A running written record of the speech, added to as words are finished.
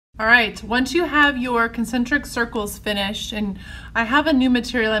All right, once you have your concentric circles finished, and I have a new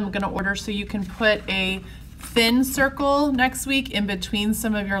material I'm going to order so you can put a thin circle next week in between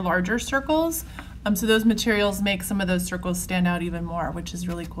some of your larger circles. So those materials make some of those circles stand out even more, which is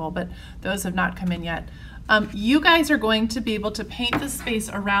really cool, but those have not come in yet. You guys are going to be able to paint the space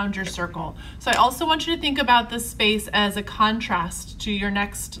around your circle. So I also want you to think about this space as a contrast to your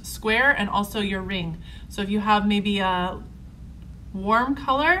next square and also your ring. So if you have maybe a warm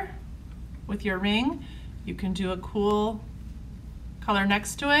color with your ring, you can do a cool color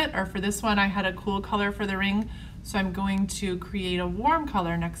next to it, or for this one I had a cool color for the ring, so I'm going to create a warm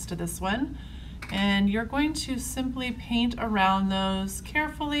color next to this one, and you're going to simply paint around those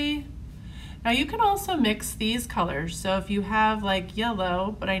carefully. Now you can also mix these colors, so if you have like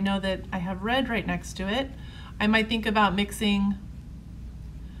yellow, but I know that I have red right next to it, I might think about mixing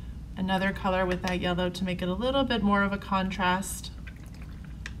another color with that yellow to make it a little bit more of a contrast.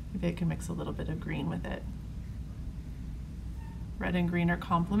 Maybe I can mix a little bit of green with it. Red and green are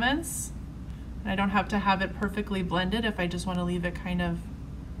complements. And I don't have to have it perfectly blended if I just want to leave it kind of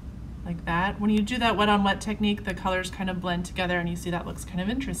like that. When you do that wet on wet technique, the colors kind of blend together and you see that looks kind of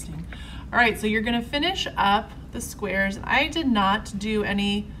interesting. All right, so you're going to finish up the squares. I did not do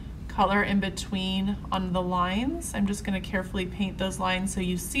any color in between on the lines. I'm just going to carefully paint those lines so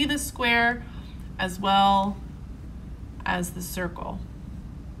you see the square as well as the circle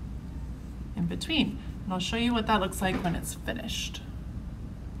in between. And I'll show you what that looks like when it's finished.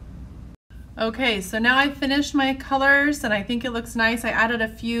 Okay, so now I've finished my colors and I think it looks nice. I added a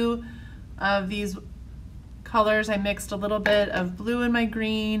few of these colors. I mixed a little bit of blue in my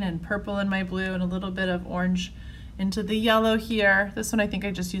green and purple in my blue and a little bit of orange into the yellow here. This one I think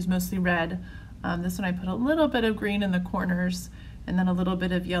I just used mostly red. This one I put a little bit of green in the corners and then a little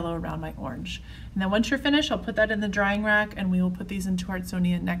bit of yellow around my orange. And then once you're finished, I'll put that in the drying rack and we will put these into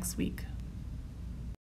Artsonia next week.